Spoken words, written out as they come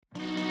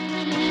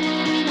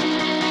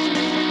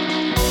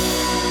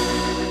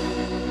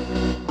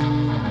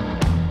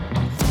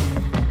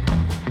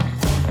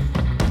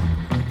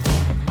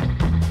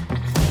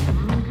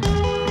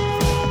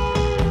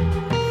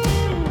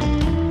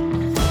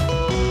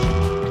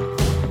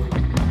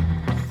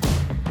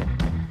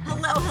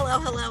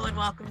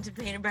welcome to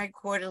Painted Bride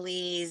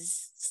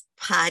Quarterly's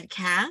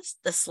podcast,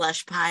 The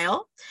Slush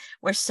Pile.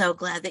 We're so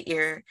glad that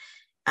you're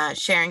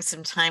sharing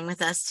some time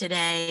with us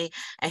today.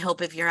 I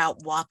hope if you're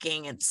out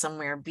walking, it's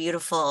somewhere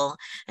beautiful.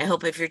 I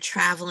hope if you're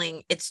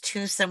traveling, it's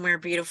to somewhere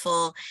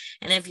beautiful.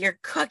 And if you're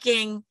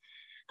cooking,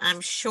 I'm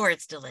sure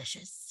it's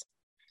delicious.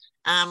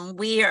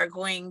 We are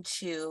going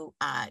to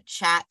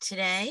chat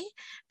today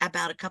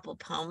about a couple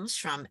poems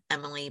from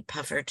Emily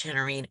Pulfer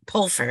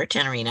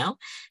Tenerino.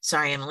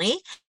 Sorry, Emily.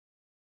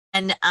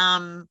 And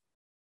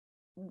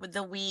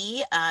the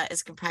we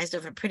is comprised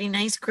of a pretty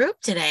nice group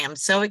today. I'm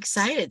so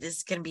excited. This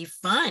is going to be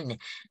fun.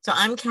 So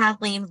I'm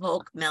Kathleen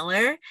Volk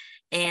Miller,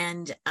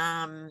 and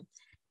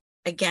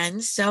again,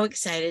 so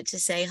excited to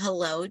say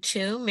hello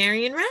to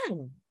Marion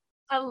Wren.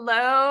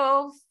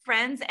 Hello,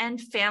 friends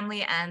and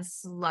family and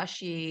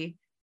slushy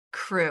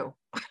crew.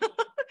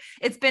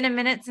 It's been a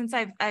minute since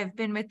I've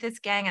been with this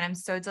gang, and I'm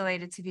so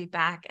delighted to be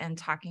back and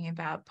talking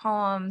about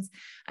poems.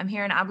 I'm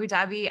here in Abu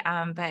Dhabi,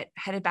 but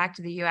headed back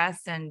to the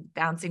US and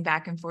bouncing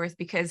back and forth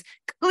because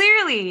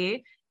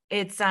clearly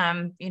it's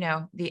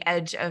the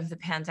edge of the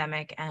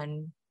pandemic,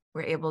 and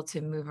we're able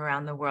to move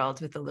around the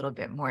world with a little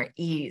bit more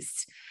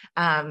ease.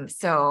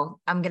 So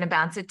I'm going to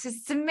bounce it to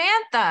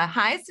Samantha.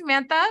 Hi,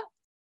 Samantha.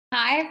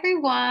 Hi,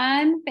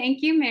 everyone.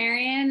 Thank you,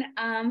 Marion.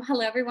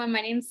 Hello, everyone.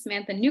 My name is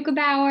Samantha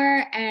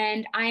Neukebauer,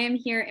 and I am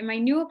here in my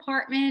new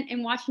apartment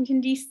in Washington,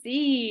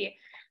 D.C.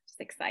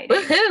 Just excited.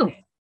 Woohoo!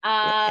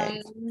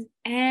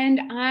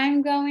 And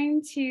I'm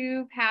going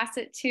to pass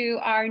it to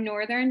our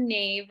northern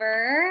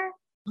neighbor,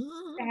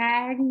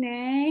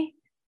 Dagny.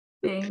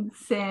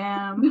 Thanks,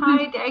 Sam.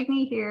 Hi,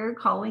 Dagny here,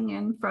 calling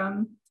in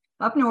from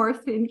up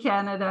north in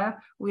Canada.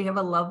 We have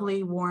a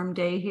lovely warm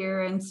day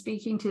here, and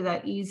speaking to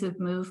that ease of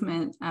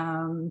movement,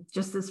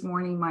 just this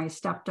morning my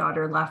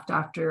stepdaughter left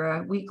after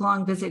a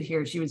week-long visit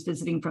here. She was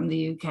visiting from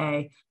the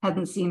UK,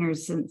 hadn't seen her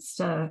since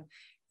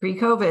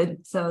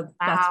pre-COVID, so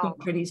that's been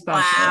pretty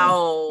special.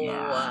 Wow.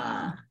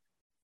 Yeah.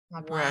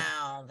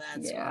 Wow,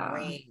 that's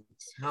great.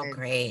 How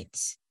great.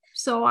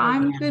 So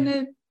I'm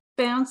gonna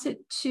bounce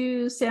it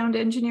to sound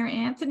engineer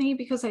Anthony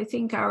because I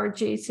think our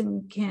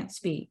Jason can't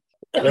speak.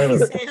 I'm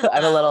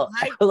a little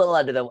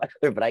under the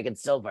weather, but I can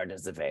still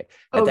participate.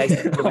 And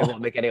thanks for I won't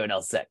make anyone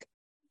else sick.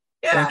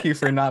 Yeah. Thank you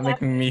for not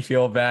making me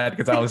feel bad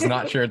because I was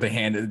not sure to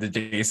hand it to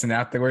Jason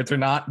afterwards or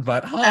not.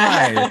 But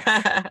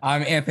hi,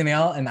 I'm Anthony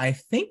L, and I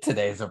think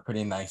today's a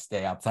pretty nice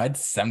day outside.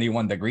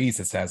 71 degrees,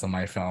 it says on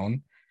my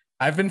phone.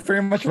 I've been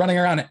pretty much running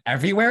around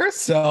everywhere,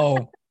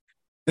 so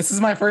this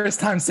is my first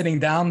time sitting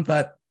down,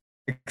 but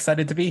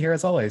excited to be here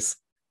as always.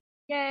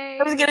 Yay.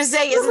 I was gonna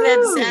say, isn't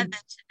that sad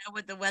that you know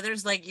what the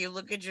weather's like? You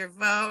look at your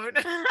phone.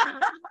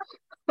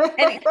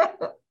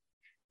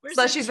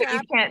 Slushies, what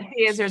you can't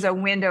see is there's a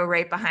window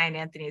right behind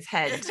Anthony's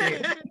head too.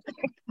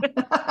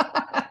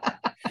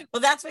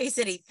 Well, that's why he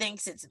said he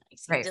thinks it's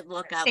nice. He Right. did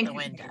look out the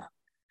window.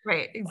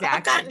 Right, exactly.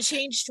 I've gotten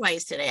changed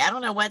twice today. I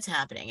don't know what's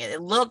happening.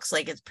 It looks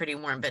like it's pretty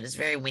warm, but it's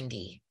very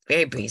windy,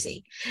 very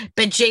breezy.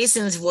 But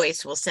Jason's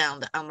voice will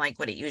sound unlike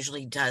what it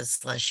usually does,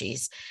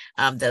 slushies,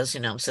 those who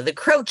know him. So the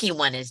croaky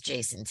one is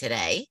Jason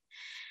today.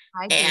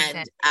 Hi,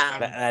 Jason.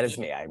 And that is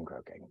me. I'm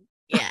croaking.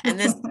 Yeah, and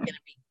this is going to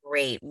be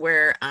great.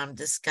 We're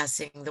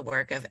discussing the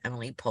work of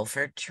Emily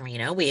Pulfer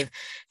Tenerino. We have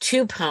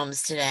two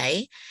poems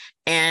today.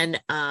 And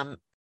can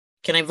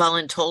I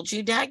voluntold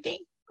you, Dagny?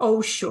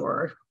 Oh,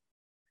 sure.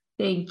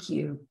 Thank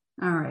you.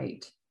 All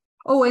right.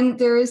 Oh, and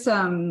there is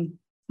kind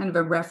of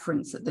a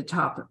reference at the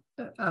top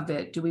of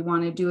it. Do we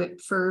want to do it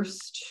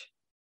first?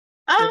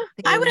 I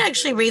would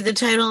actually read the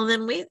title and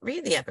then we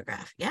read the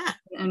epigraph. Yeah.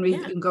 And we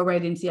can go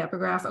right into the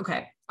epigraph.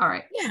 Okay. All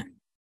right. Yeah.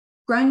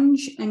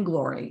 Grunge and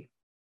glory.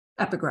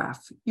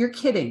 Epigraph. You're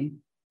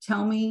kidding.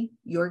 Tell me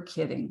you're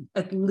kidding.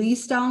 At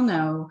least I'll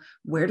know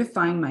where to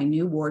find my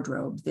new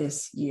wardrobe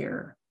this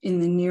year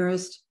in the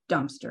nearest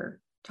dumpster.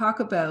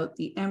 Talk about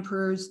the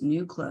emperor's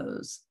new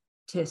clothes.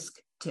 Tisk,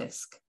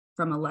 tisk,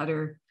 from a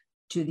letter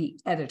to the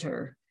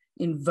editor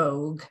in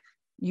Vogue,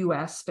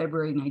 US,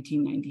 February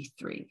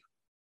 1993.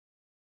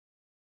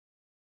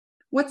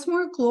 What's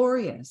more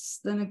glorious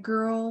than a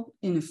girl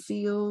in a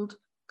field,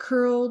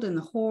 curled in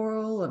the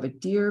whorl of a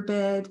deer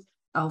bed,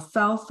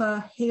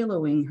 alfalfa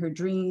haloing her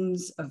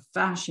dreams of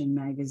fashion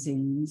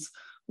magazines,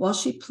 while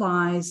she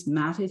plies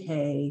matted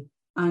hay,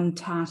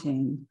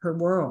 untatting her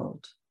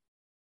world?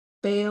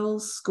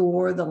 Bales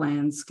score the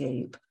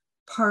landscape,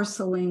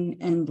 parceling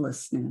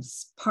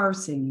endlessness,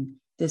 parsing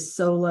this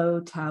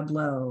solo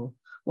tableau,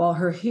 while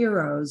her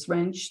heroes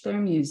wrench their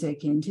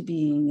music into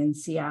being in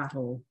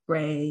Seattle,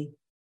 gray,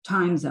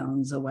 time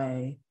zones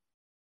away.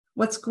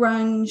 What's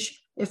grunge,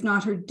 if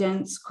not her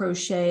dense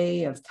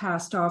crochet of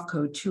cast-off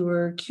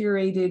couture,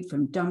 curated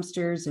from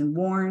dumpsters and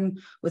worn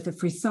with a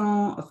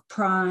frisson of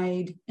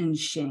pride and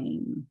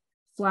shame?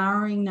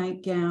 Flowering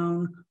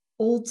nightgown,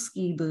 old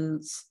ski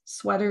boots,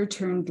 sweater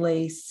turned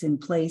lace in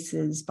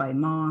places by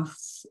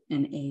moths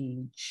and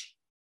age.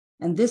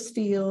 And this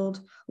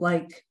field,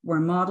 like where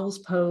models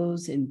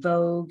pose in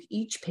Vogue,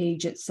 each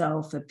page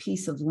itself a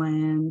piece of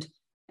land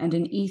and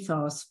an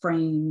ethos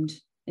framed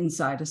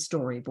inside a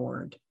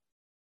storyboard.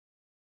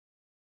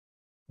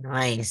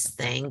 Nice.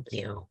 Thank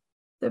you.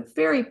 A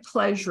very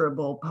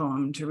pleasurable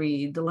poem to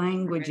read. The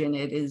language in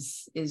it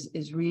is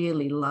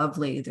really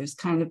lovely. There's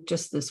kind of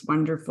just this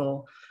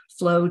wonderful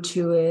flow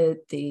to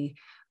it. The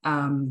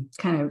kind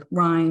of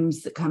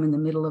rhymes that come in the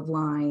middle of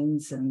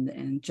lines,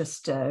 and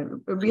just a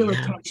real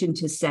attention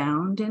to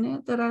sound in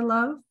it that I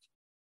love.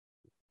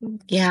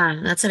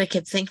 Yeah, that's what I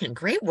kept thinking.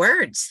 Great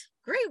words.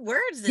 Great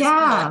words.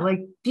 Yeah,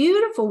 like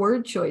beautiful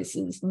word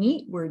choices,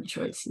 neat word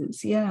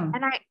choices. Yeah.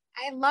 And I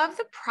love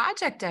the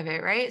project of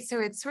it, right?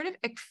 So it's sort of,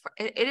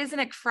 it is an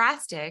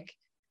ekphrastic,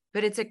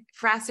 but it's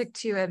ekphrastic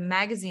to a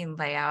magazine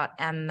layout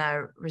and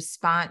the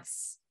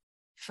response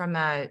from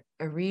a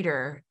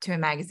reader to a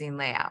magazine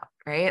layout,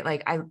 right?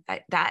 Like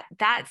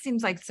that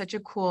seems like such a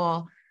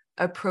cool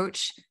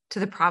approach to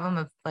the problem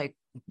of like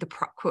the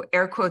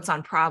air quotes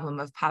on problem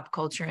of pop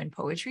culture and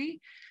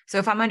poetry. So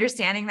if I'm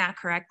understanding that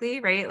correctly,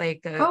 right?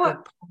 Like the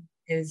poem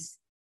is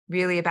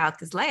really about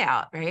this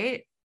layout,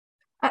 right?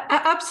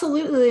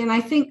 Absolutely. And I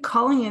think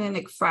calling it an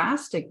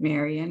ekphrastic,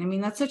 Marian, I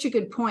mean, that's such a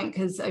good point,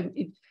 because,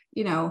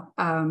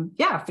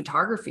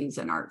 photography is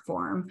an art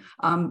form.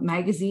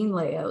 Magazine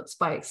layouts,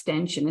 by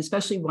extension,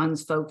 especially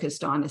ones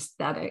focused on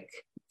aesthetic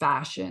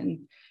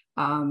fashion,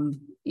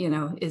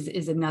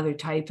 is another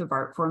type of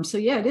art form. So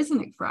yeah, it is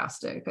an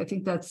ekphrastic. I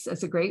think that's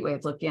a great way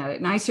of looking at it.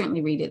 And I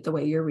certainly read it the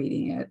way you're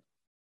reading it.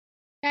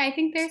 Yeah, I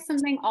think there's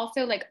something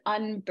also like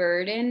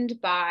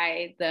unburdened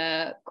by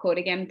the quote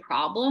again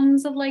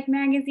problems of like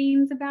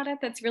magazines about it.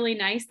 That's really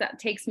nice. That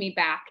takes me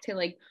back to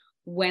like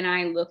when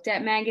I looked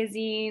at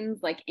magazines,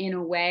 like in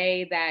a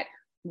way that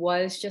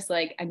was just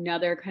like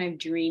another kind of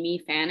dreamy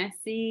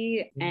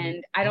fantasy.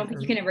 And I don't think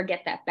you can ever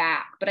get that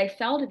back, but I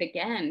felt it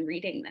again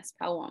reading this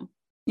poem.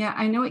 Yeah,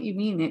 I know what you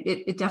mean.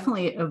 It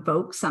definitely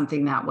evokes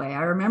something that way.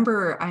 I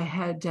remember I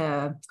had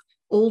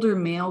older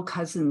male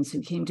cousins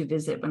who came to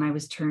visit when I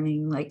was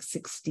turning like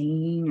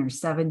 16 or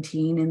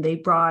 17, and they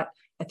brought,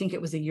 I think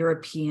it was a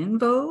European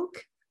Vogue.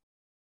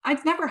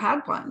 I'd never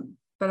had one,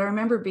 but I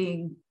remember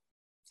being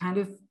kind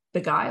of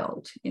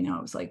beguiled. I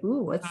was like,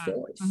 ooh, what's this?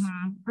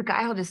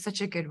 Beguiled is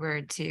such a good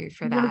word too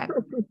for that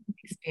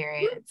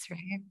experience,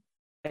 right?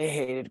 I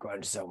hated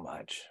grunge so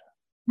much.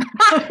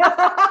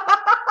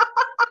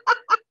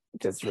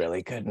 Just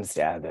really couldn't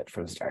stand it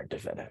from start to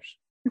finish.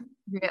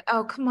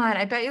 Oh, come on.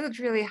 I bet you looked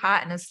really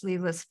hot in a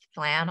sleeveless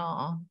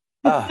flannel.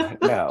 Oh,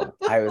 no.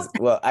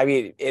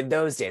 In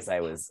those days I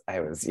was,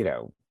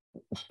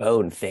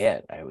 bone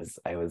thin. I was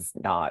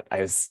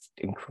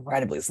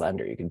incredibly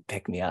slender. You could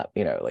pick me up,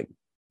 like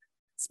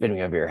spin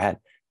me over your head.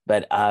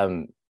 But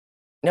no,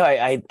 but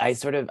I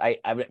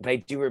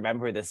do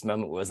remember this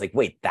moment where it was like,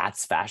 wait,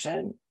 that's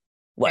fashion?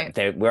 What,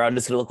 Right. we're all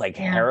just gonna look like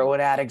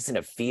heroin addicts in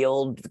a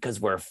field because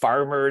we're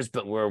farmers,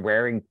 but we're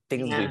wearing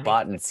things we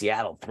bought in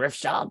Seattle thrift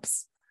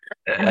shops?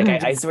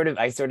 Like I sort of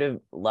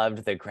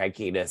loved the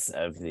crankiness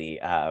of the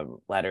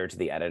letter to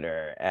the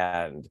editor,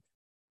 and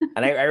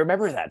I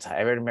remember that time.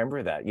 I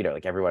remember that,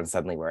 like everyone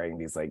suddenly wearing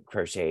these like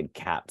crocheted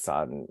caps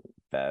on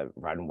the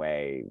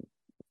runway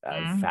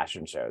of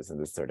fashion shows,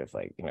 and this sort of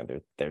like,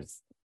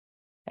 there's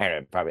I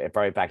don't know, probably it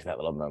brought me back to that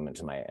little moment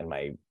in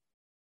my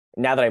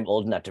now that I'm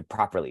old enough to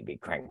properly be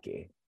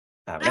cranky.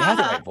 It has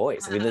the right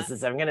voice. I mean,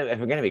 if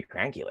we're gonna be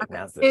cranky, like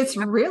now's the It's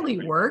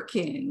really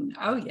working.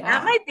 Oh yeah.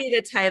 That might be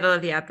the title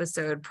of the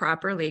episode,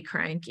 Properly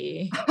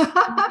Cranky.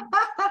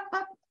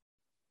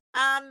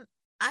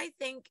 I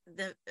think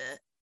that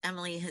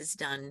Emily has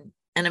done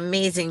an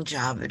amazing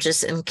job of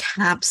just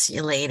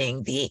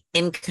encapsulating the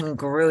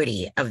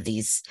incongruity of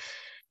these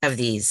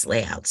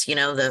layouts.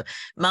 The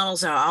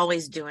models are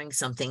always doing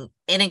something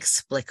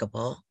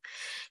inexplicable,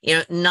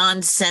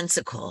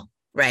 nonsensical,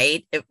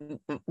 right?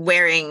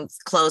 Wearing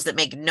clothes that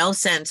make no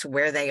sense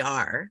where they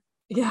are.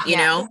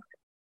 Yeah.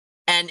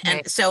 And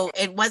so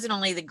it wasn't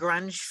only the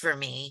grunge for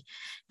me,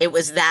 it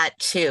was that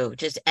too,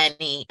 just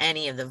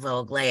any of the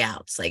Vogue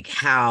layouts, like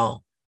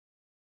how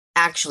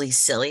actually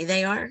silly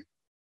they are.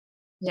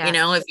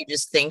 If you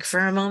just think for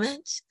a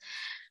moment.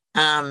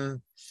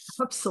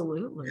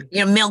 Absolutely.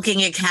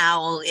 Milking a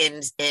cow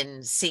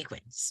in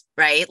sequins,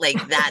 right?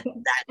 Like that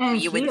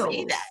and you heels. would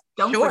see that.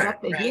 Don't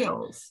forget the right?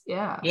 heels.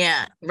 Yeah.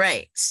 Yeah,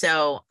 right.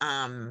 So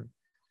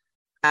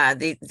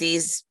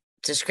these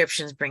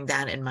descriptions bring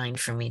that in mind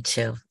for me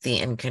too.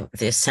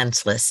 The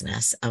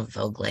senselessness of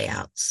Vogue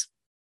layouts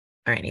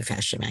or any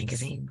fashion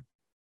magazine.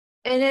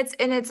 And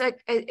it's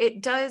like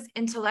it does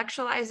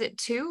intellectualize it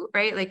too,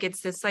 right? Like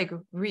it's this like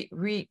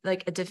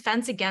like a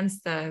defense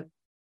against the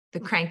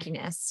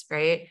crankiness,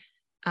 right?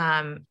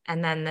 And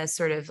then the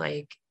sort of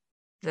like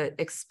the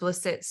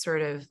explicit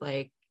sort of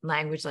like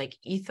language, like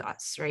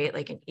ethos, right?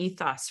 Like an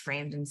ethos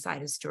framed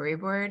inside a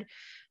storyboard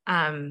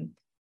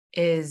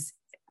is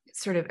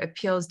sort of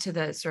appeals to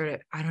the sort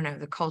of, I don't know,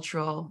 the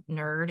cultural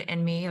nerd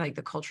in me, like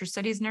the culture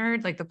studies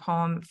nerd. Like the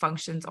poem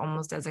functions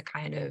almost as a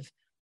kind of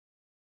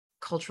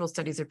cultural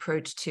studies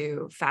approach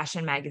to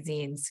fashion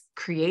magazines,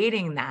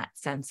 creating that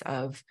sense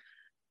of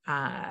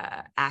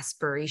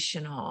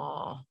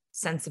aspirational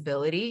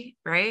sensibility,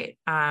 right?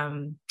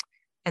 And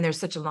there's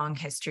such a long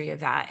history of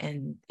that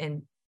in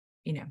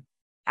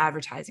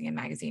advertising and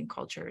magazine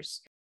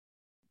cultures.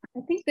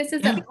 I think this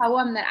is Yeah. a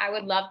poem that I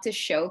would love to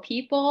show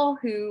people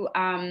who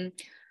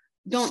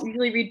don't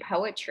usually read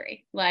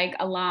poetry. Like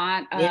a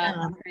lot of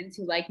Yeah. friends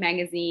who like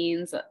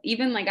magazines,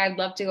 even like I'd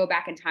love to go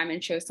back in time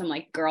and show some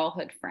like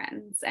girlhood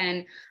friends.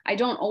 And I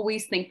don't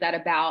always think that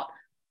about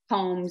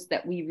poems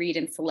that we read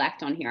and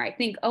select on here. I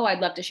think, oh,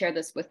 I'd love to share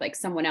this with like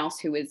someone else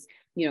who is,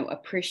 you know,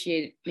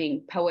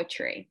 appreciating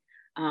poetry.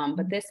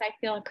 But this I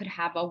feel could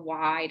have a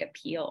wide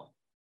appeal.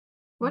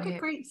 What a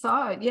great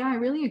thought. Yeah, I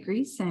really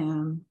agree,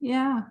 Sam.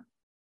 Yeah.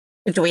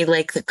 Do we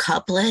like the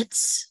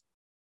couplets?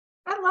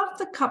 I love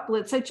the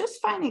couplets. I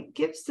just find it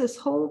gives this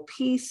whole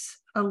piece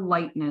a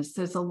lightness.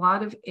 There's a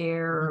lot of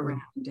air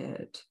around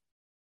it.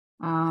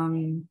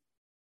 And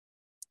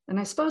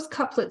I suppose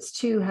couplets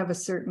too have a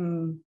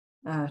certain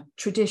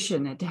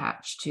tradition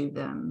attached to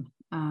them.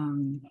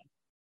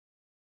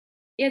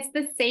 It's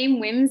the same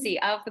whimsy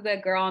of the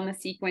girl in the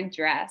sequin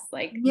dress.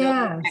 Like,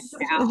 yes.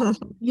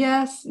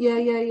 Yes.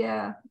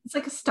 Yeah. It's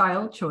like a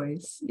style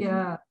choice.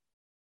 Yeah.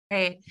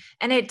 Right.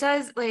 And it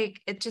does,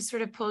 like, it just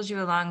sort of pulls you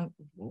along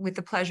with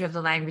the pleasure of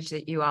the language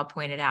that you all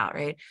pointed out,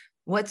 right?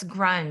 What's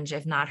grunge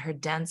if not her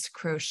dense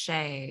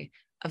crochet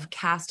of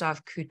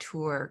cast-off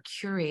couture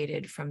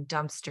curated from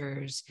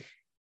dumpsters,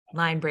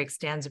 line break,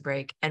 stanza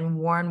break, and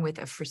worn with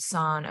a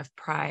frisson of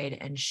pride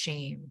and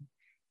shame?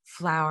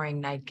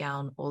 Flowering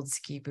nightgown, old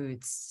ski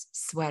boots,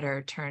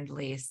 sweater turned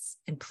lace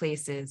in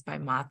places by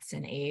moths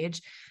and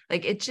age.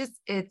 Like it just,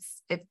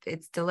 it's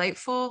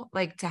delightful,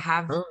 like to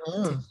have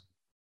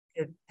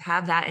to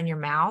have that in your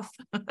mouth.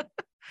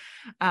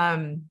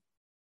 And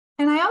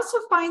I also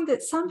find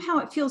that somehow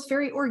it feels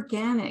very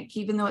organic,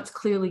 even though it's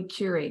clearly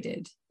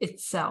curated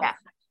itself.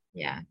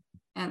 Yeah.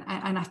 And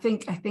I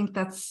think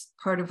that's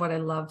part of what I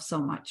love so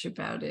much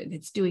about it.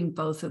 It's doing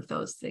both of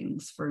those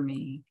things for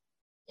me.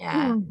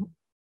 Yeah.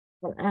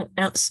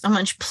 So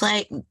much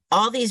play,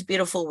 all these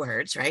beautiful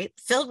words, right?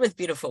 Filled with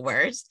beautiful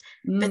words,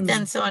 but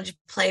then so much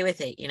play with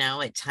it. You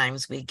know, at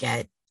times we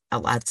get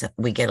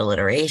we get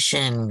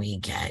alliteration, we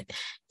get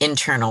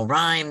internal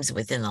rhymes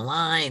within the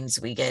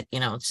lines, we get, you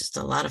know, it's just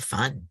a lot of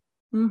fun.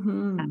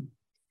 Mm-hmm.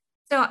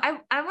 So I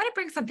want to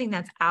bring something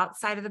that's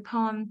outside of the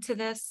poem to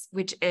this,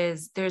 which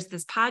is there's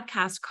this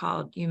podcast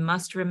called You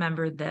Must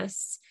Remember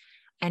This.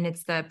 And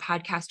it's the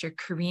podcaster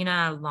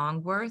Karina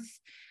Longworth.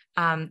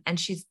 And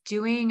she's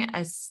doing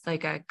a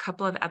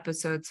couple of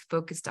episodes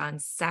focused on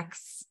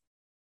sex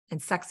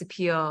and sex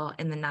appeal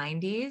in the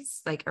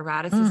 90s, like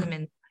eroticism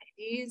in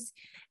the 90s.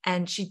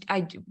 And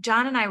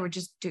John and I were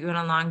just doing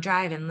a long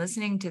drive and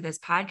listening to this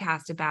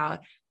podcast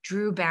about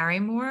Drew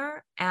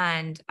Barrymore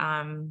and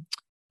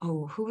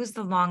who was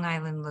the Long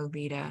Island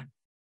Lolita?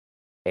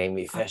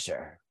 Amy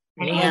Fisher.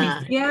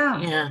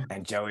 Yeah.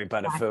 And Joey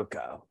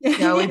Buttafuoco.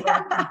 So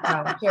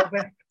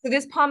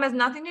this poem has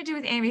nothing to do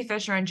with Amy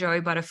Fisher and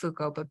Joey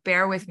Buttafuoco, but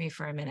bear with me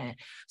for a minute.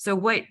 So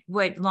what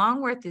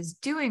Longworth is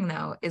doing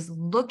though is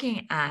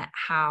looking at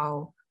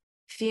how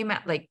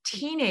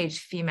teenage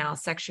female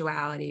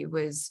sexuality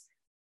was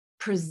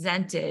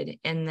presented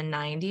in the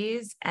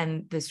 90s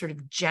and the sort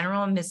of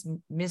general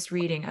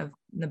misreading of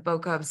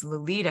Nabokov's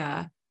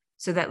Lolita,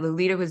 so that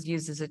Lolita was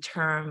used as a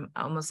term,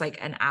 almost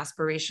like an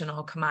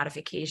aspirational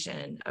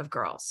commodification of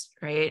girls,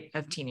 right?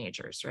 Of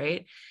teenagers,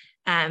 right?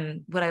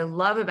 What I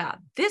love about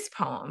this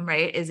poem,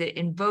 right, is it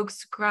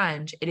invokes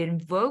grunge, it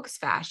invokes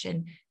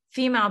fashion,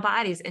 female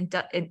bodies, and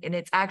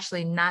it's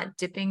actually not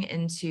dipping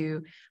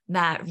into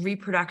that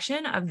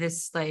reproduction of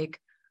this,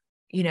 like,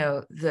 you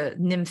know, the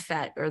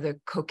nymphette or the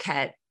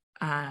coquette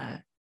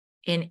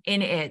in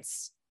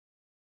its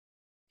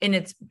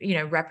you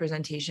know,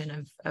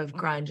 representation of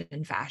grunge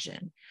and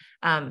fashion.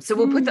 So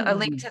we'll put a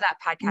link to that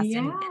podcast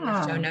in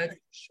the show notes for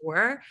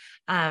sure.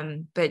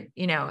 But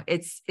you know,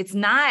 it's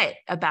not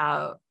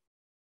about,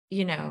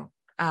 you know,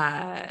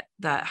 the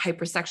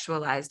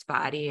hypersexualized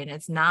body, and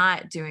it's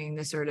not doing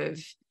the sort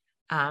of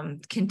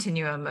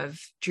continuum of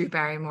Drew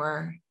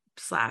Barrymore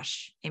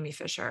 / Amy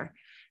Fisher.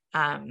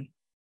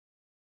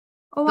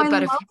 I love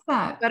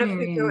that.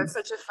 Buttafuoco is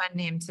such a fun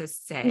name to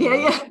say.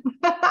 Yeah.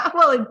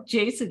 Well,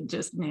 Jason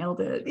just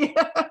nailed it.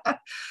 Yeah.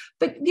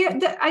 But yeah,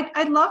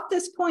 I love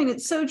this point.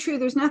 It's so true.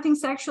 There's nothing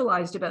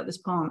sexualized about this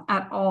poem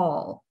at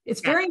all. It's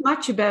very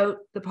much about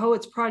the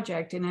poet's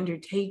project in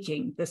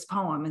undertaking this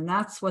poem, and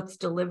that's what's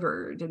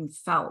delivered and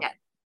felt.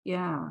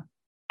 Yeah.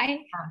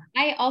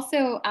 I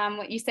also,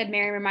 what you said,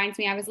 Mary, reminds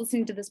me, I was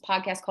listening to this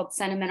podcast called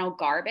Sentimental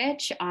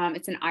Garbage.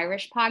 It's an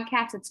Irish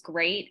podcast. It's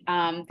great.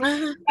 And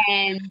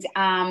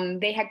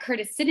they had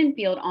Curtis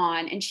Sittenfield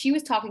on, and she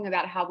was talking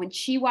about how when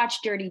she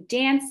watched Dirty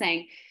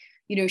Dancing,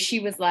 you know, she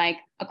was like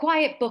a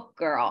quiet book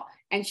girl,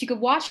 and she could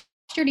watch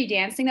Dirty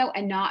Dancing though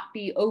and not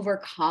be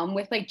overcome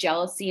with like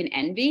jealousy and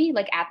envy.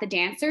 Like at the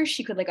dancers,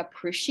 she could like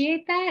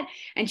appreciate that,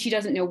 and she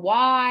doesn't know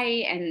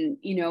why, and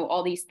you know,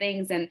 all these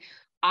things. And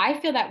I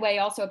feel that way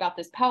also about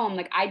this poem.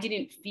 Like I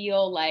didn't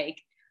feel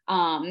like,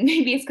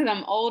 maybe it's because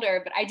I'm older,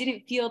 but I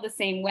didn't feel the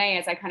same way,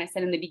 as I kind of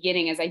said in the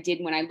beginning, as I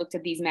did when I looked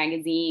at these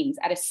magazines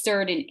at a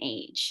certain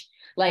age.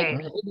 Like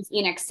Right. it was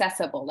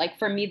inaccessible. Like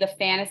for me, the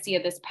fantasy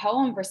of this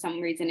poem for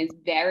some reason is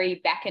very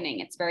beckoning.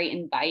 It's very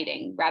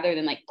inviting rather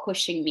than like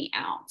pushing me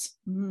out.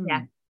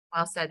 Yeah.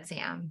 Well said,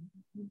 Sam.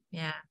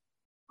 Yeah.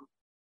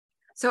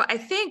 So I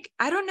think,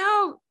 I don't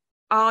know,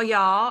 all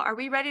y'all, are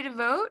we ready to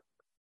vote?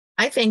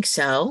 I think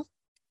so.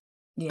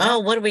 Yeah. Oh,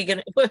 what are we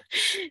gonna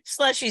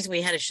slushies?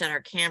 We had to shut our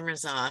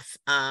cameras off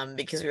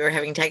because we were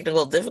having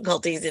technical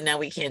difficulties and now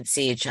we can't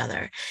see each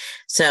other.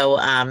 So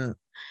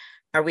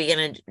are we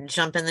gonna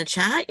jump in the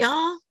chat,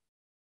 y'all?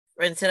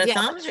 Or instead of Yeah.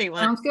 thumbs, or you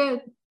want? Sounds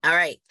good. All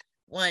right,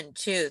 1,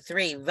 2,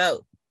 3,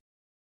 vote,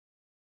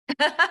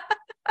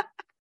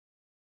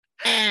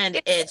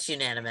 and it's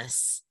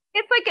unanimous.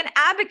 It's like an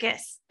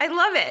abacus. I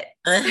love it.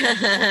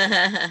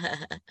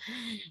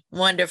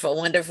 Wonderful,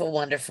 wonderful,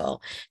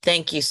 wonderful.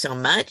 Thank you so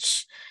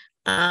much.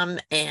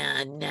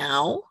 And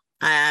now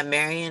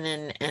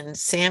Marion and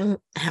Sam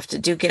have to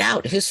duke it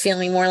out. Who's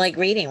feeling more like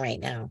reading right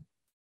now?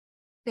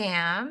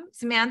 Sam,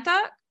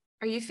 Samantha,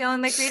 are you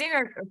feeling like reading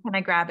or can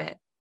I grab it?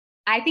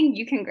 I think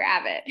you can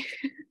grab it.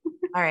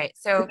 All right.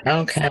 So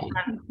Okay.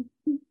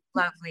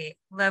 lovely,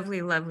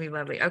 lovely, lovely,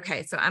 lovely.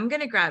 Okay. So I'm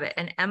going to grab it.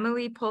 And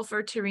Emily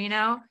Pulfer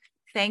Torino,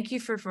 thank you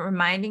for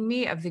reminding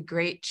me of the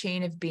great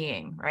chain of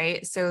being,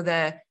 right? So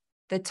the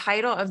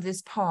title of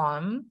this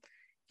poem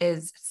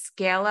is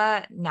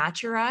Scala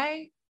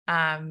Naturae,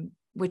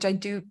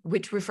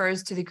 which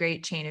refers to the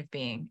great chain of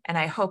being. And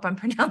I hope I'm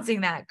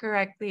pronouncing that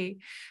correctly.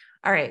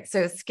 All right.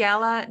 So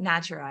Scala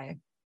Naturae.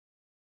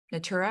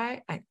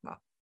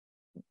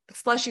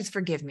 Slushies,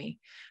 forgive me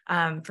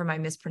for my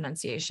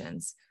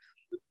mispronunciations.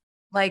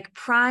 Like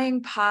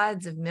prying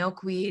pods of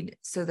milkweed,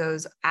 so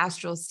those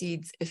astral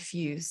seeds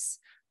effuse,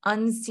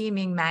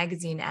 unseeming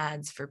magazine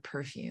ads for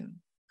perfume.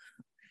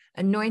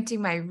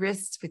 Anointing my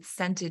wrists with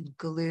scented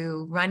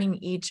glue, running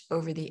each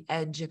over the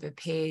edge of a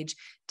page,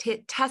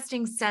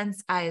 testing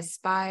scents I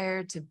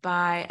aspire to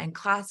buy and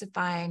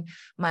classifying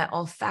my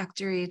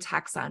olfactory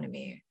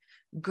taxonomy.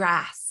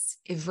 Grass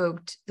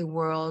evoked the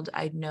world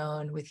I'd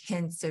known with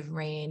hints of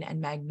rain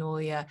and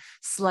magnolia,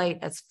 slight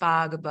as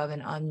fog above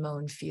an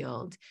unmown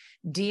field.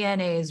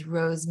 DNA's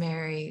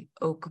rosemary,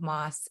 oak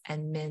moss,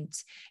 and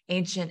mint,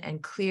 ancient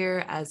and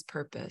clear as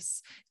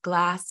purpose.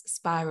 Glass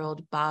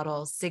spiraled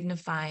bottle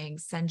signifying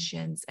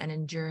sentience and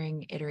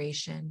enduring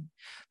iteration,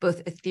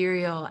 both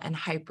ethereal and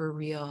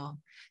hyper-real.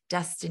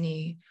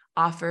 Destiny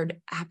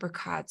offered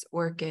apricots,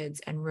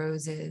 orchids, and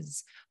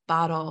roses.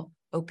 Bottle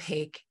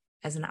opaque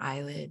as an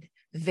eyelid.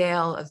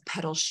 Veil of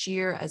petal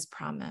sheer as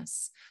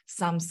promise.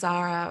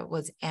 Samsara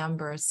was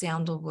amber,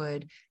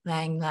 sandalwood,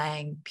 lang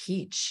lang,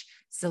 peach,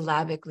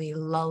 syllabically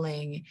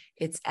lulling,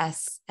 its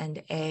S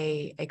and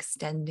A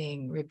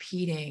extending,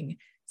 repeating,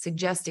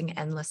 suggesting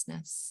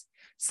endlessness.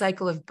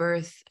 Cycle of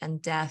birth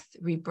and death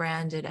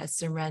rebranded as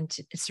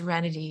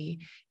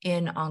serenity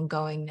in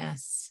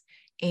ongoingness.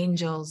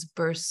 Angels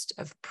burst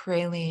of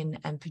praline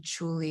and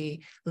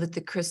patchouli lit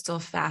the crystal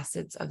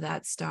facets of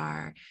that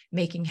star,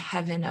 making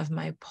heaven of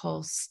my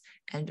pulse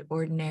and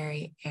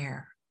ordinary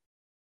air.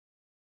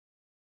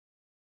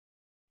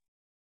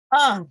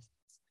 Oh,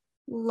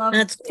 Love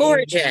that's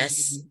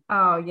gorgeous.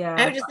 Oh yeah.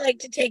 I would just like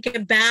to take a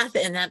bath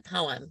in that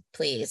poem,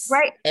 please.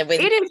 Right. And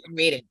with It is.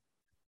 reading.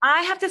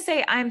 I have to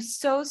say, I'm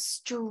so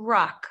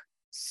struck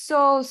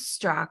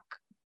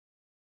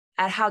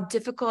at how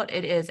difficult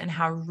it is and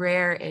how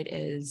rare it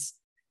is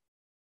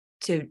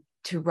to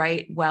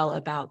write well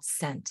about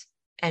scent.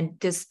 And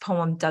this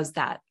poem does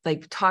that.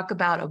 Like, talk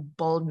about a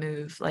bold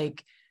move.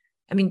 Like,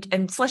 I mean,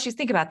 and Slushies,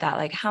 think about that.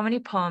 Like, how many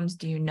poems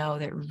do you know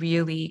that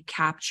really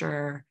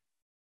capture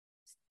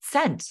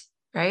scent,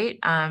 right?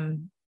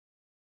 In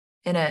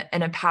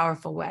a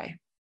powerful way.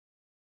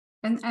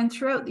 And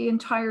throughout the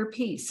entire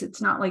piece,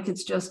 it's not like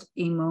it's just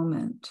a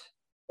moment.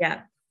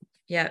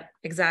 Yeah,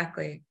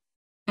 exactly.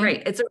 And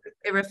right. It's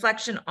a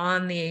reflection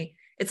on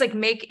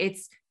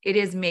it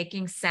is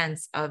making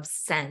sense of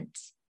scent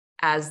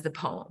as the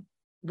poem,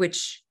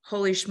 which,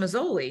 holy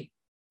schmazzoli,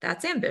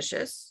 that's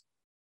ambitious.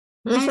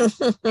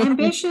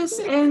 ambitious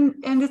and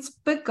it's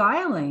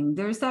beguiling.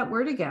 There's that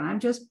word again. I'm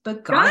just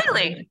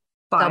beguiling.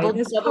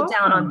 Double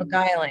down on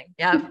beguiling.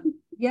 Yeah.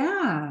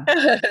 Yeah.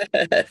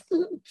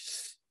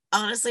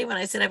 Honestly, when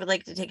I said I would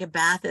like to take a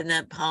bath in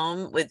that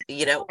poem with,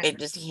 it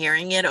just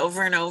hearing it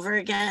over and over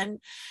again,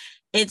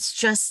 it's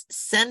just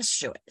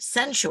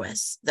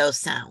sensuous, those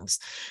sounds.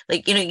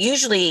 Like,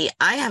 usually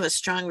I have a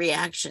strong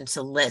reaction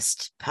to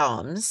list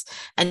poems,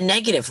 a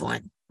negative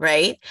one,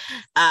 right?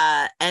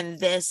 And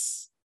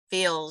this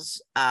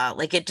feels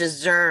like it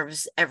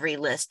deserves every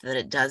list that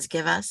it does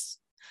give us,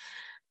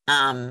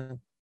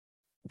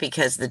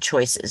 because the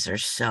choices are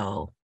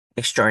so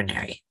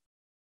extraordinary.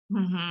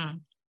 Mm-hmm.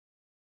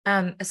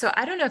 So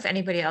I don't know if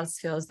anybody else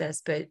feels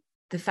this, but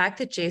the fact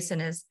that Jason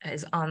is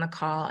on the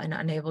call and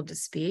unable to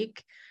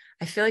speak,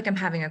 I feel like I'm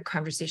having a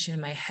conversation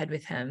in my head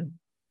with him.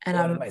 And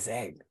what am I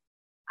saying?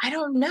 I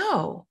don't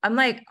know. I'm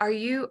like, do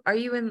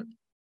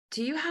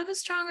you have a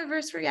strong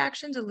adverse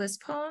reaction to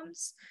list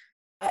poems?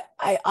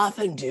 I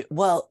often do.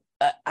 Well,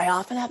 I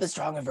often have a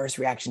strong adverse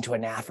reaction to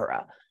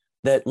anaphora.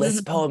 The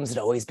list poems would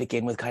always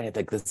begin with kind of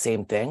like the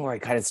same thing, where I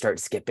kind of start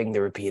skipping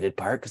the repeated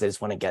part because I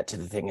just want to get to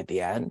the thing at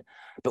the end.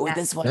 But with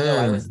this one,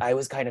 no, I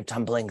was kind of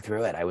tumbling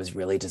through it. I was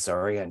really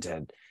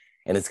disoriented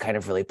in this kind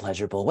of really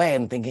pleasurable way,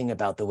 and thinking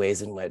about the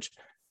ways in which,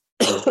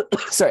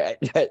 sorry,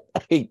 I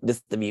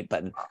missed the mute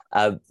button.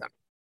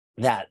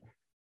 That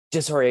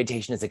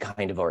disorientation is a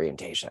kind of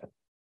orientation.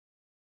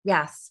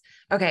 Yes.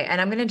 Okay.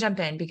 And I'm going to jump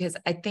in because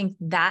I think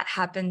that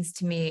happens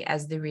to me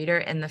as the reader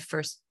in the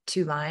first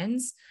 2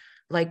 lines,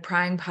 like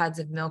prying pods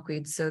of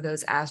milkweed, so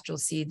those astral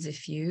seeds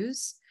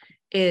effuse,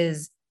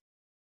 is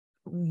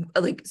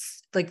like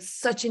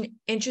such an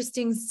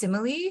interesting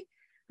simile,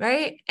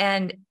 right?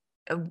 And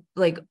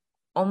like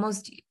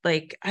almost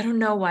like, I don't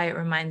know why it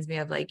reminds me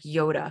of like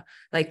Yoda.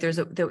 Like there's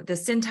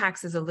the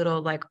syntax is a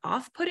little like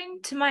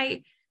off-putting to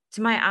my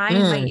eye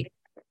and my.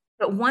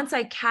 But once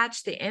I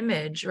catch the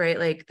image, right,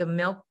 like the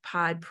milk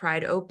pod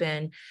pried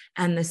open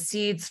and the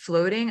seeds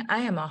floating, I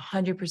am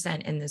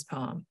 100% in this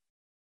poem,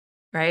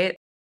 right?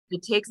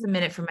 It takes a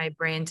minute for my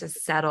brain to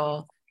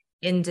settle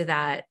into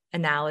that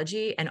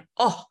analogy. And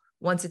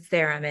once it's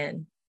there, I'm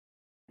in.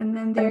 And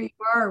then there you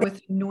are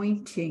with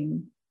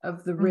anointing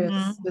of the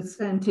wrist with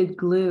scented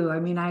glue. I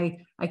mean, I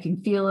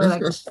can feel it, I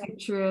can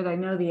picture it. I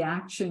know the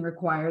action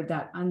required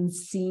that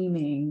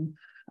unseaming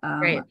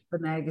Right. the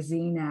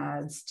magazine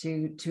ads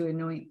to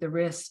anoint the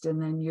wrist,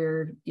 and then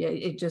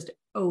it just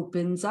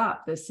opens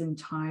up this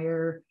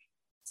entire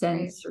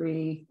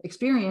sensory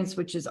experience,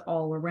 which is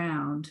all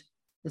around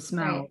the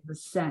smell, the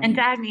scent. And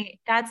Dagny,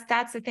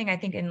 that's the thing. I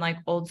think in like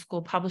old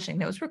school publishing,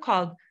 those were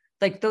called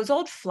like those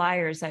old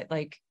flyers that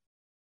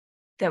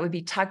would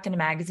be tucked in a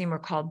magazine were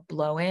called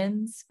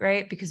blow-ins,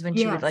 right? Because when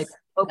she would like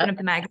open up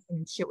the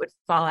magazine, shit would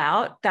fall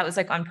out. That was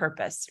like on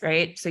purpose,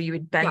 right? So you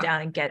would bend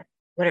down and get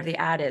whatever the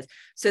ad is.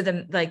 So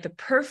the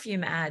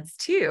perfume ads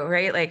too,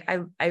 right? Like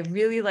I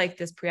really like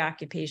this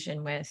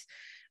preoccupation with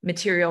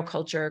material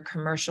culture,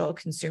 commercial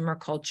consumer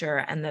culture,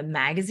 and the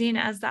magazine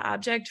as the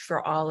object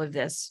for all of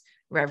this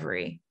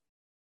reverie.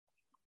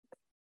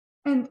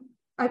 And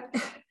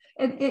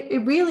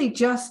it really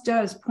just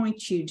does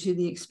point you to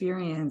the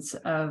experience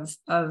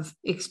of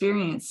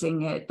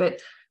experiencing it.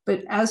 But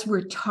as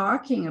we're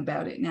talking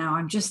about it now,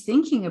 I'm just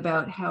thinking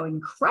about how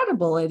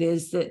incredible it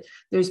is that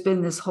there's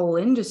been this whole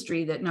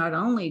industry that not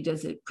only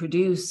does it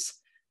produce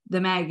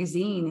the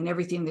magazine and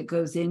everything that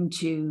goes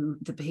into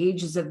the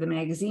pages of the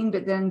magazine,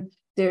 but then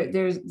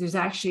there's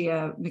actually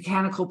a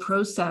mechanical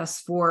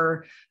process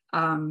for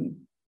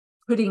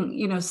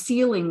putting,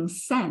 sealing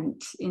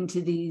scent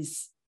into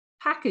these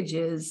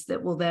packages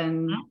that will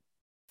then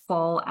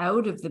fall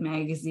out of the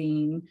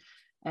magazine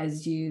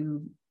as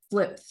you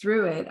flip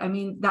through it. I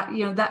mean,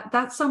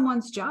 that's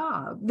someone's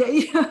job.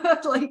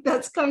 Like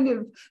that's kind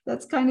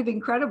of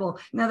incredible.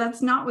 Now,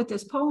 that's not what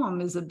this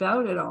poem is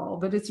about at all,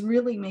 but it's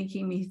really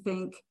making me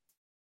think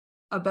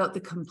about the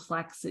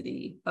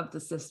complexity of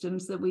the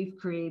systems that we've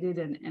created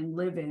and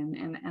live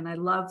in. And I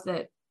love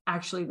that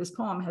actually this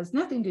poem has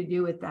nothing to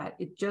do with that.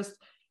 It just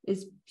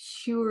is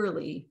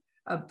purely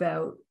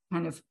about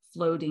kind of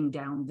floating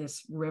down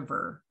this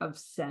river of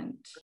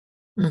scent.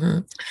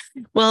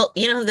 Well,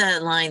 the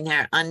line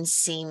there,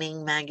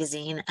 unseaming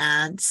magazine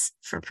ads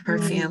for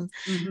perfume.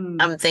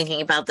 I'm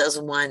thinking about those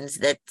ones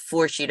that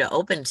force you to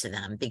open to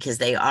them because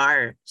they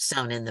are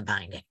sewn in the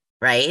binding,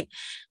 right?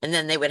 And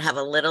then they would have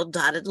a little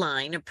dotted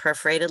line, a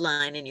perforated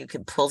line, and you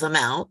could pull them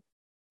out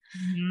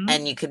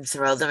and you could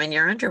throw them in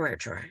your underwear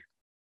drawer.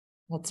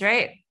 That's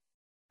right.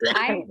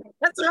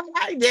 That's what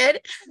I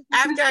did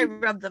after I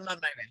rubbed them on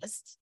my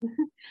wrist.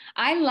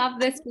 I love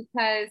this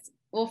because,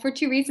 well, for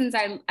 2 reasons.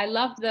 I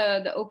love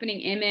the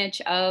opening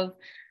image of,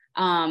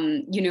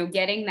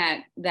 getting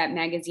that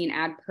magazine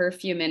ad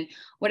perfume. And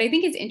what I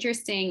think is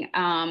interesting,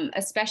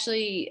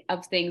 especially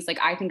of things like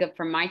I think of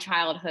from my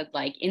childhood,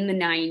 like in the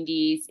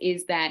 90s,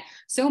 is that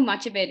so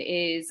much of it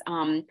is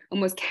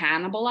almost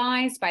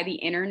cannibalized by the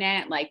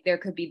internet. Like there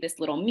could be this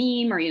little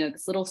meme or,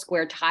 this little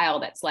square tile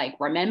that's like,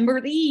 remember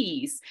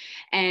these,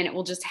 and it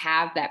will just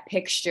have that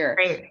picture,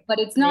 but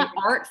it's not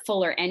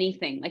artful or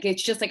anything. Like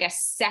it's just like a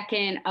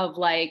second of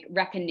like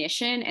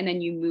recognition and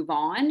then you move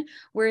on.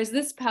 Whereas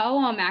this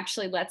poem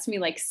actually lets me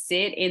like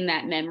sit in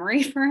that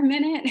memory for a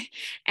minute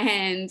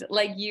and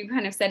like you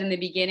kind of said in the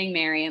beginning,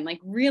 Mary, and like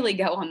really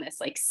go on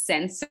this like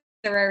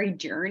sensory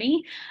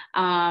journey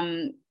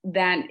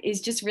that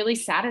is just really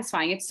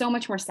satisfying. It's so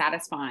much more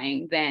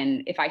satisfying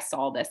than if I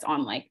saw this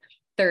on like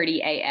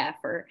 30 AF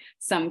or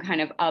some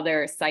kind of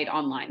other site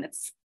online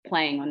that's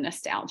playing on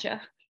nostalgia.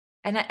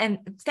 And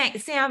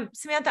thanks,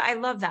 Samantha, I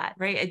love that,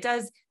 right? It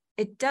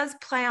does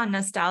play on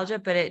nostalgia,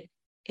 but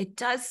it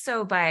does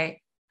so by,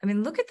 I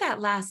mean, look at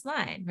that last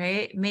line,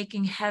 right?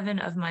 Making heaven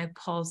of my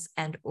pulse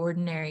and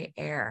ordinary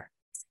air,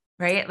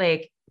 right?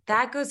 Like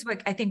that goes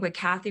what I think what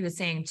Kathy was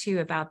saying too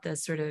about the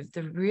sort of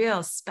the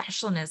real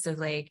specialness of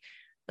like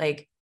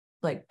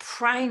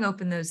prying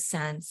open those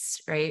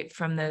scents, right?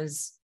 From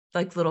those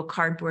like little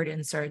cardboard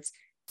inserts,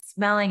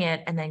 smelling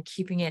it and then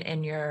keeping it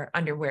in your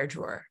underwear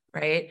drawer,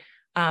 right?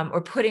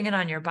 Or putting it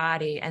on your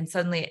body. And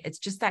suddenly it's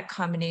just that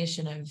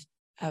combination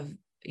of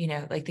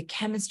like the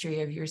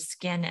chemistry of your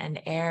skin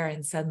and air,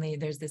 and suddenly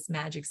there's this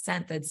magic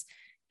scent that's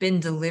been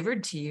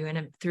delivered to you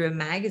through a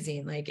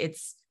magazine. Like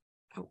it's,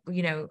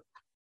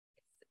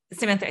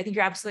 Samantha, I think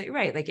you're absolutely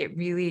right. Like it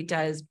really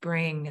does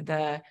bring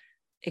the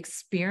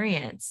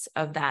experience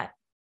of that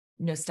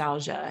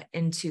nostalgia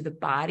into the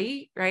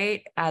body,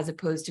 right? As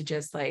opposed to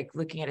just like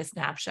looking at a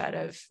snapshot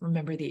of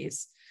remember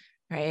these,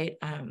 right?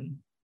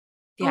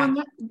 Yeah.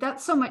 And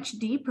that's so much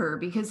deeper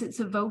because it's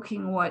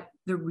evoking what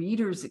the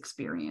reader's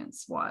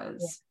experience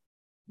was.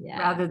 Yeah.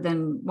 Rather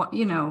than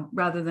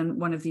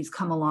one of these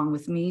come along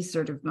with me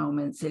sort of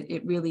moments.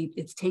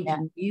 It's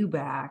taking you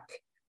back.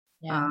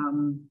 Yeah.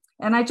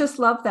 And I just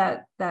love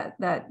that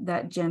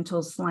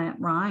gentle slant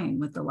rhyme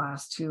with the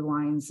last two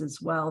lines as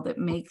well, that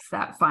makes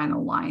that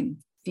final line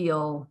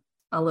feel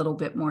a little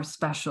bit more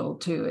special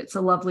too. It's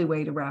a lovely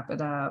way to wrap it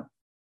up.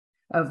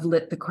 Of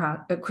lit the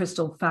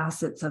crystal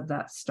facets of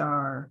that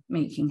star,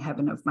 making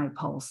heaven of my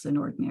pulse in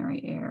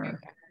ordinary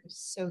air.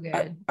 So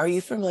good. Are you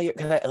familiar?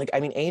 Because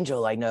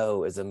Angel, I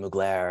know, is a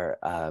Mugler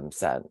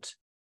scent,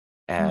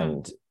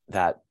 and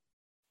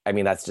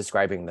that's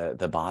describing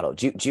the bottle.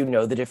 Do you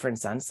know the different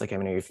scents? Are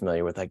you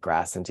familiar with like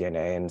grass and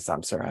DNA and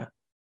Samsara?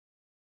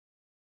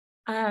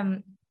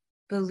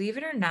 Believe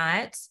it or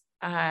not,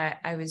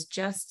 I was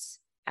just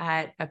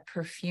at a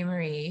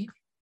perfumery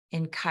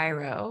in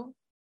Cairo,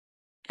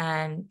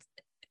 and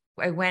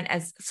I went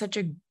as such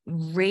a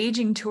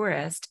raging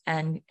tourist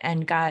and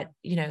got,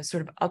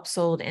 sort of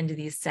upsold into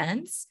these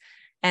scents.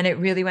 And it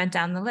really went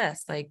down the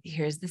list. Like,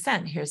 here's the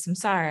scent, here's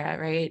Samsara,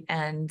 right?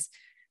 And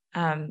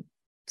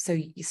so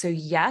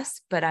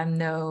yes, but I'm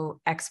no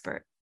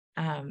expert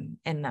in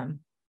them.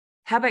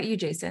 How about you,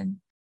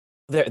 Jason?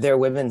 They're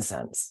women's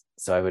scents.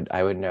 So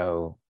I would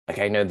know,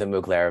 I know the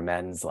Mugler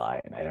men's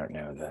line. I don't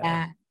know the.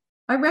 Yeah.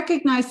 I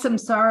recognize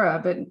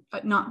Samsara,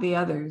 but not the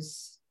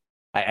others.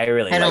 I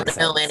really I don't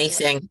know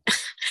anything.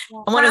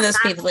 I'm one of those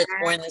people that's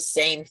worn the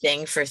same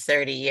thing for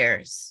 30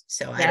 years.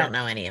 So I don't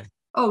know any of them.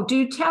 Oh,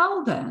 do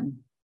tell then.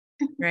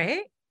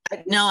 Right?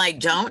 No, I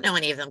don't know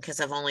any of them because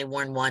I've only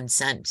worn one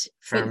scent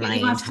for my.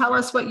 You must tell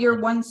us what your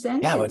one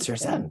scent is. What's your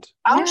scent?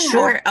 Oh,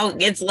 sure. Oh,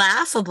 it's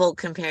laughable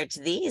compared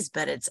to these,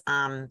 but it's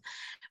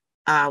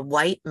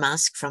white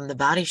musk from the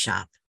Body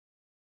Shop.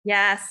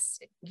 Yes,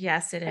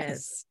 it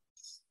is.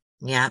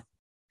 Yeah.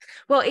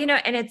 Well,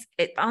 and it's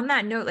on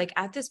that note, like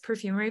at this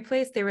perfumery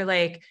place, they were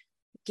like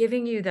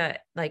giving you the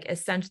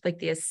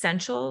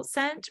essential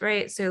scent,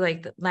 right? So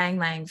like the Lang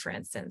Lang, for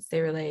instance,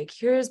 they were like,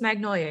 here's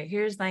Magnolia,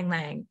 here's Lang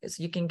Lang.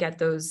 So you can get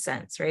those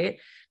scents, right?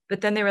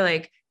 But then they were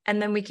like,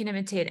 and then we can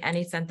imitate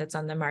any scent that's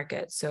on the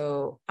market.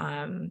 So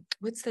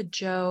what's the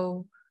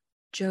Joe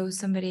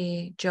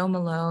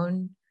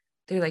Malone?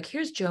 They're like,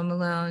 here's Joe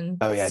Malone.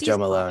 Oh yeah, Joe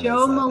Malone.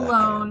 Joe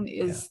Malone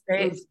is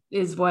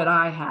what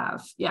I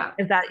have. Yeah.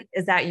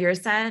 Is that your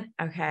scent?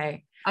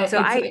 Okay.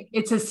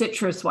 It's a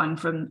citrus one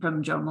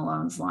from Joe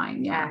Malone's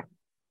line. Yeah.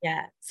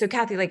 Yeah. So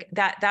Kathy, like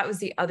that was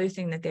the other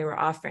thing that they were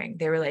offering.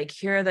 They were like,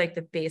 here are like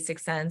the basic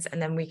scents, and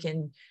then we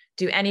can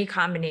do any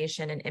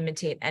combination and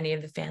imitate any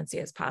of the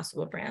fanciest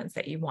possible brands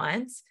that you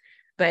want,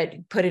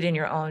 but put it in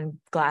your own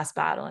glass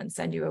bottle and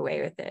send you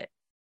away with it.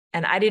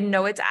 And I didn't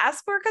know what to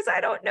ask for because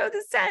I don't know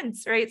the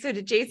scents, right? So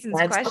to Jason's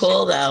question. That's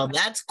cool, though.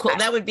 That's cool.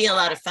 That would be a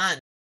lot of fun.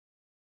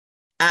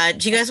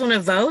 Do you guys want to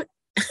vote?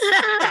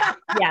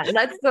 Yeah,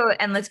 let's go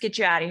and let's get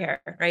you out of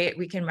here, right?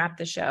 We can wrap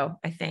the show,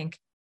 I think.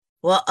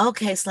 Well,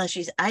 okay,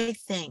 slushies. I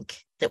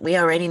think that we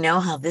already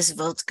know how this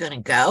vote's going to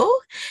go,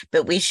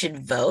 but we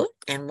should vote,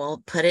 and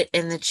we'll put it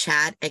in the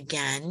chat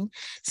again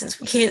since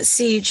we can't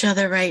see each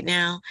other right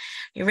now.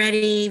 You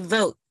ready?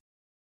 Vote.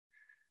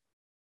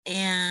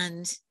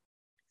 And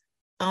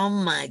oh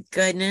my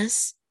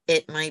goodness,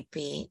 it might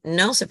be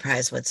no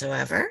surprise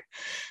whatsoever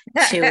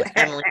to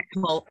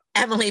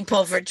Emily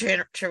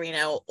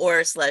Pulford-Torino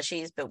or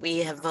Slushies, but we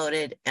have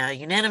voted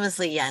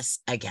unanimously yes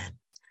again.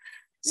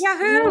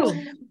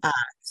 Yahoo!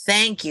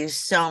 Thank you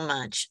so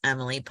much,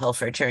 Emily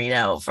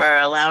Pulford-Torino, for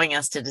allowing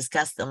us to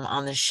discuss them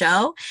on the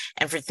show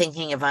and for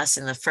thinking of us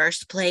in the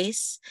first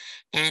place.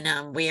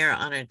 And we are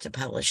honored to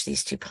publish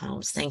these two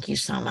poems. Thank you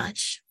so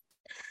much.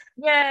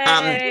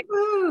 Yay!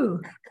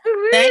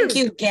 Thank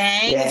you,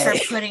 gang, for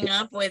putting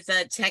up with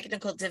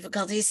technical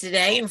difficulties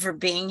today and for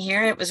being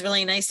here. It was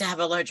really nice to have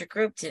a larger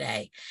group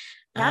today.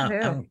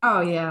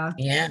 Oh, yeah.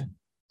 Yeah.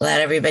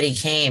 Glad everybody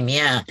came.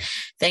 Yeah.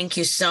 Thank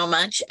you so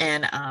much.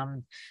 And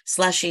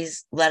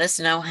Slushies, let us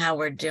know how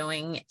we're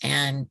doing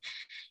and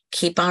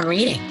keep on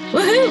reading.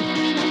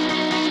 Woohoo!